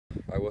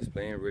I was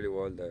playing really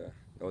well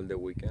all the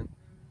weekend.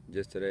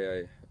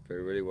 Yesterday I played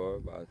really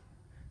well, but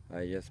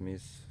I just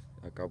missed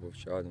a couple of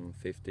shots on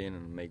 15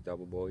 and make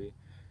double bogey.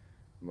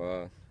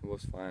 But it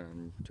was fine.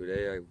 And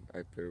today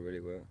I played really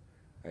well.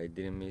 I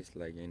didn't miss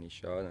like any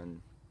shot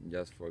and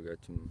just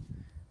forgot to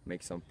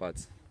make some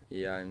putts.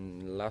 Yeah,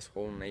 in last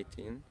hole in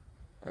 18,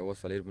 I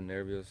was a little bit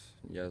nervous.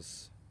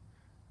 Just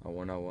I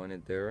won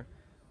it there.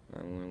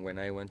 And when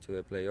I went to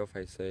the playoff,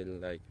 I said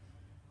like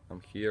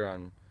I'm here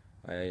and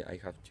I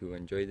have to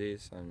enjoy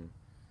this and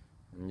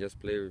just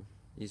play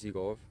easy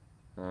golf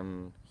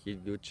and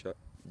hit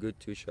good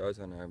two shots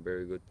and a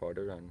very good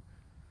putter, and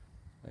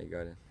I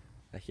got it.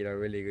 I hit a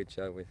really good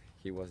shot with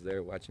he was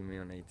there watching me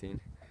on 18,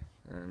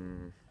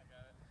 and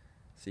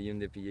see you in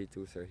the PGA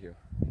too, Sergio.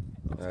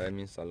 It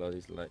means a lot.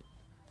 It's like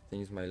I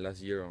think it's my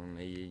last year on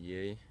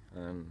AAA,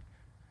 and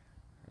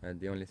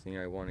the only thing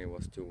I wanted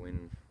was to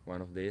win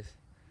one of these,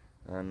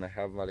 and I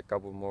have a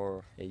couple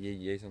more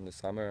AAAs in the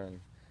summer and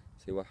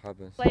see what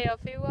happens.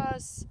 Playoff, it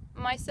was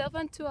myself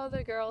and two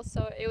other girls,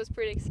 so it was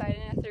pretty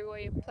exciting, a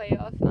three-way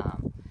playoff.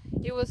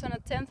 It was on a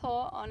 10th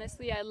hole.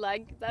 Honestly, I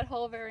like that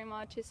hole very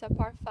much. It's a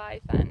par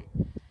 5, and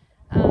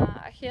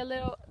I hit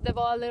the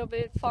ball a little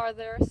bit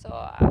farther, so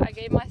I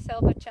gave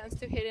myself a chance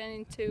to hit it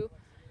in 2.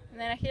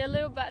 And then I hit a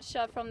little bad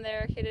shot from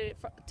there, hit it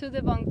to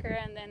the bunker,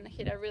 and then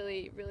hit a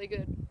really, really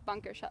good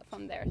bunker shot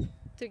from there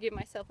to give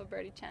myself a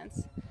birdie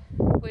chance,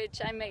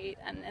 which I made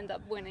and ended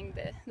up winning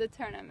the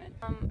tournament.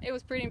 It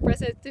was pretty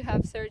impressive to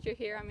have Sergio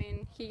here. I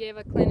mean, he gave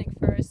a clinic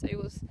first. It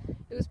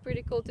was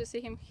pretty cool to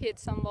see him hit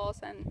some balls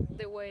and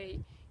the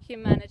way he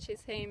managed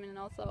his aim, and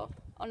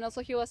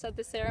also he was at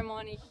the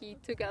ceremony. He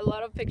took a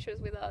lot of pictures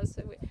with us.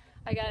 So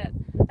I got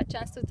a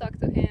chance to talk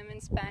to him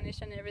in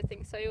Spanish and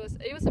everything. So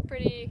it was a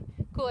pretty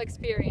cool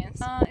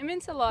experience. It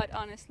means a lot,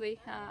 honestly.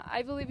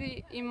 I believe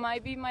it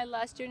might be my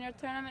last junior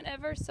tournament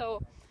ever.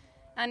 So.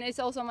 And it's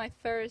also my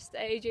first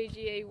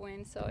AJGA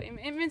win, so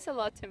it means a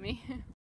lot to me.